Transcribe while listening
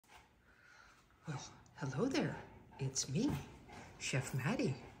Well, hello there. It's me, Chef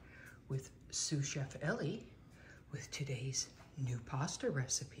Maddie, with Sous Chef Ellie, with today's new pasta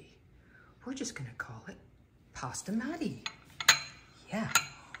recipe. We're just gonna call it Pasta Maddie. Yeah,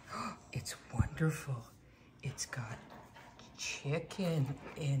 it's wonderful. It's got chicken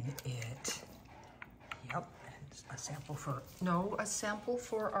in it. Yep, and a sample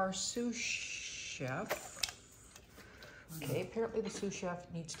for our sous chef. Okay, apparently the sous chef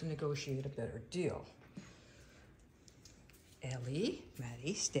needs to negotiate a better deal. Ellie,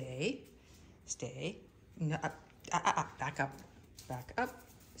 Maddie, stay. No, back up,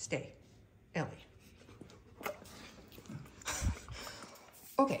 stay. Ellie.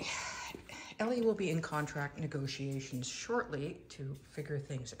 Okay, Ellie will be in contract negotiations shortly to figure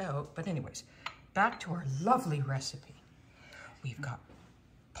things out. But anyways, back to our lovely recipe. We've got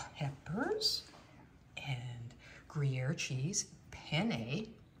peppers and Gruyere cheese, penne,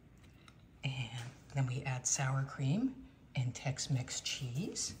 and then we add sour cream and Tex-Mex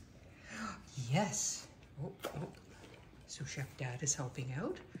cheese. Yes. Oh. So Chef Dad is helping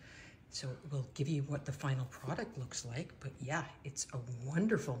out. So we'll give you what the final product looks like. But yeah, it's a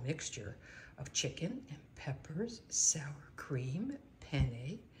wonderful mixture of chicken and peppers, sour cream,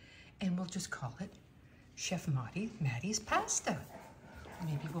 penne, and we'll just call it Chef Maddie's pasta.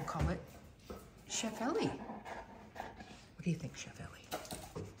 Maybe we'll call it Chef Ellie. What do you think, Chef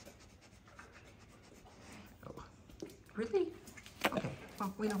Ellie? Oh, really? Okay,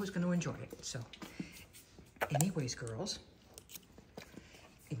 well, we know who's going to enjoy it. So, anyways, girls,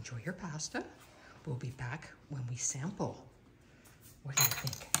 enjoy your pasta. We'll be back when we sample. What do you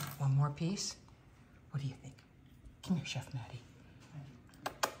think? One more piece? What do you think? Come here, Chef Maddie.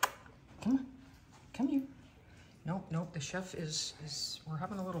 Come on, come here. Nope, the chef is we're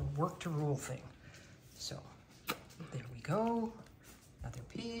having a little work to rule thing. So, there we go. Another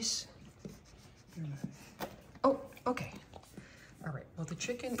piece. Oh, okay. All right, well, the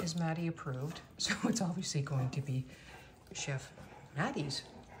chicken is Maddie approved, so it's obviously going to be Chef Maddie's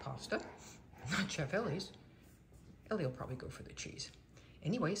pasta, not Chef Ellie's. Ellie will probably go for the cheese.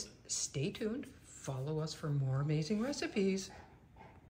 Anyways, stay tuned. Follow us for more amazing recipes.